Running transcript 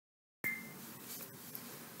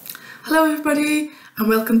Hello everybody and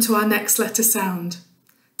welcome to our next letter sound.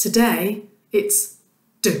 Today it's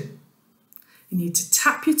D. You need to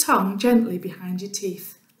tap your tongue gently behind your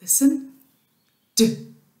teeth. Listen.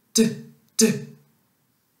 D, D, D.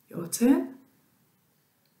 Your turn.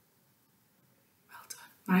 Well done.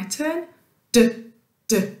 My turn. D,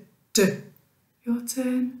 D, D. Your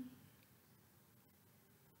turn.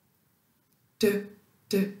 D,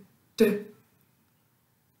 D, D.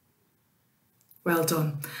 Well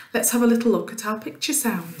done. Let's have a little look at our picture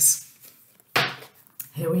sounds.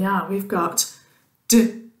 Here we are. We've got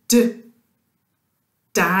D, D,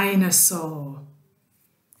 dinosaur.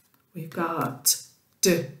 We've got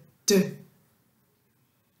D, D,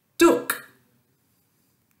 duck.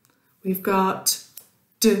 We've got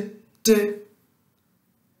D, D,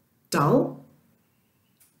 doll.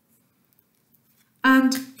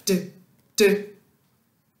 And D, D,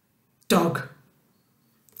 dog.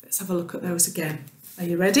 Let's have a look at those again. Are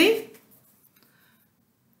you ready?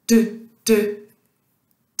 D, D,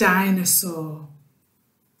 dinosaur.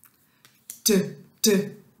 D, D,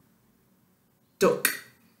 duck.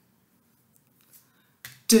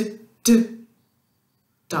 D, D,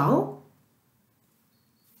 doll.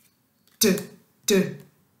 D, D,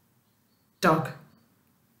 dog.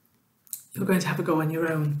 You're going to have a go on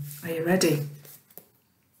your own. Are you ready?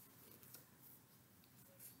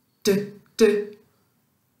 D, D.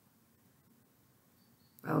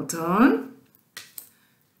 Well done.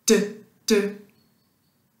 D, D.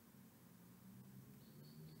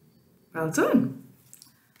 Well done.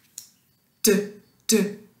 D,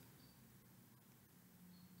 D.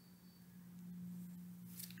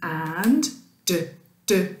 And D,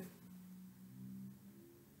 D.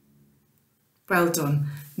 Well done.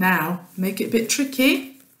 Now, make it a bit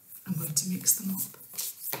tricky. I'm going to mix them up.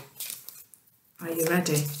 Are you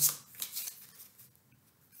ready?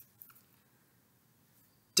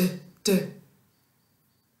 D, D,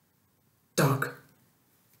 dog.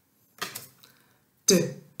 D,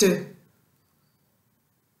 D,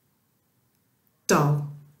 doll.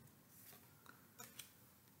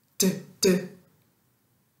 D, D,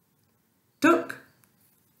 duck.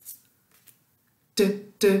 D,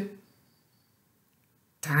 D,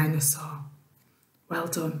 dinosaur. Well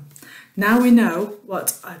done. Now we know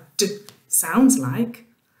what a D sounds like.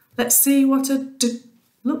 Let's see what a D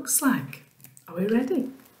looks like. Are we ready?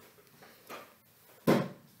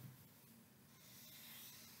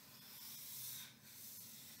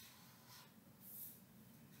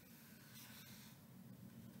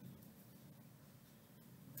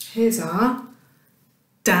 Here's our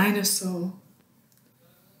dinosaur.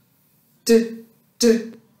 D,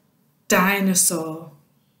 D, dinosaur.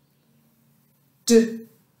 D,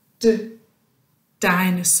 D,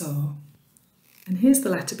 dinosaur. And here's the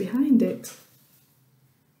letter behind it.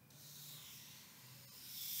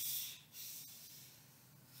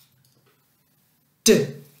 D,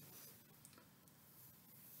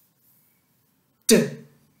 D,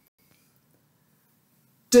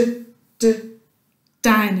 D, D,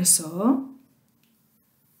 dinosaur.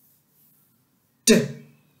 D.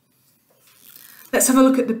 Let's have a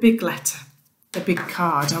look at the big letter, the big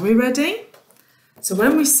card. Are we ready? So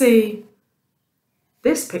when we see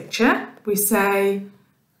this picture, we say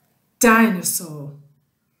dinosaur.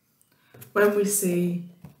 When we see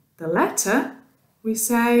the letter, we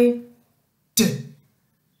say D.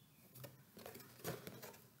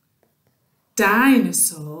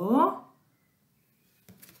 Dinosaur.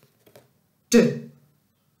 D.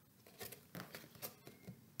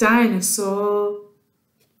 Dinosaur.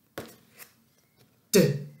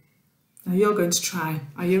 D. Now you're going to try.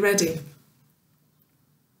 Are you ready?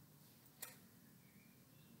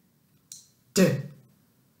 D.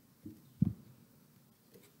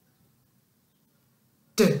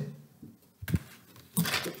 D.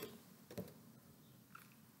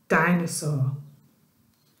 Dinosaur.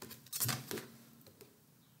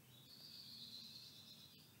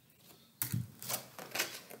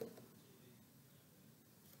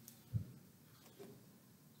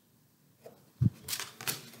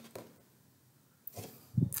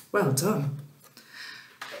 Well done.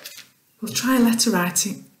 We'll try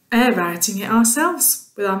air writing it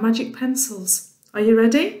ourselves with our magic pencils. Are you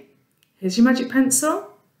ready? Here's your magic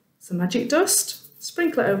pencil, some magic dust,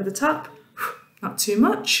 sprinkle it over the top, not too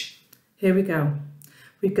much. Here we go.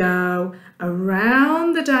 We go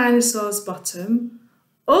around the dinosaur's bottom,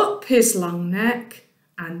 up his long neck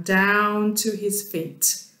and down to his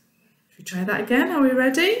feet. Should we try that again? Are we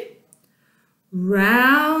ready?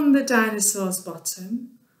 Round the dinosaur's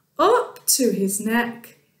bottom, up to his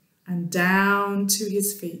neck and down to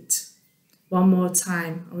his feet. One more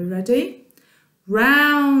time. Are we ready?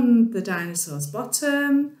 Round the dinosaur's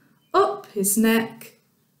bottom, up his neck,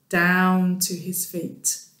 down to his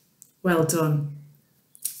feet. Well done.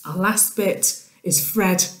 Our last bit is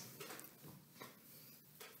Fred.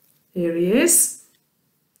 Here he is.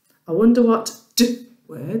 I wonder what D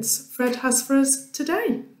words Fred has for us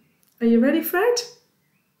today. Are you ready, Fred?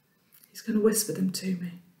 He's going to whisper them to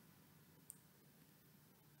me.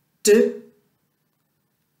 D,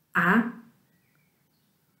 a,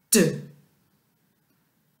 d.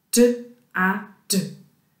 D, a, d.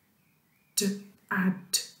 D, a,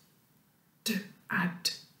 d. D, a,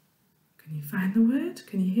 d. Can you find the word?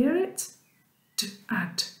 Can you hear it? D, a,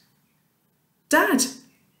 d. Dad.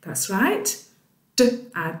 That's right. D,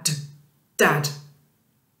 a, d. Dad.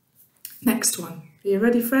 Next one. Are you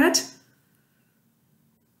ready, Fred?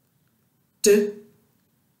 D,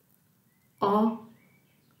 o,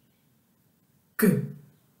 g.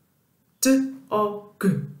 D, o, g.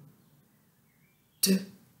 D,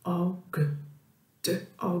 o, g. D,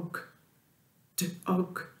 o, g. D, o,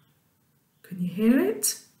 g. Can you hear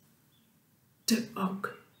it? D, o, g.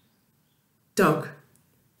 Dog.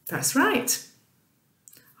 That's right.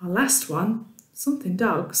 Our last one, something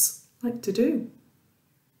dogs like to do.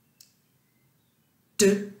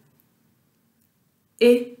 D,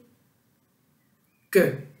 I, g.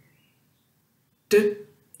 D,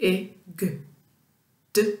 I, g.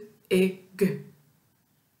 D, I, g.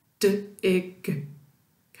 D, I, g.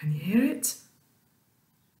 Can you hear it?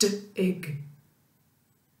 D, I, g.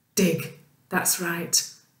 Dig. That's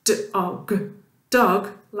right. D, o, g. Dog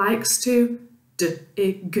likes to d,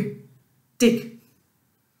 I, g. Dig.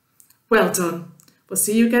 Well done. We'll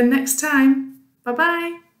see you again next time.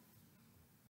 Bye-bye.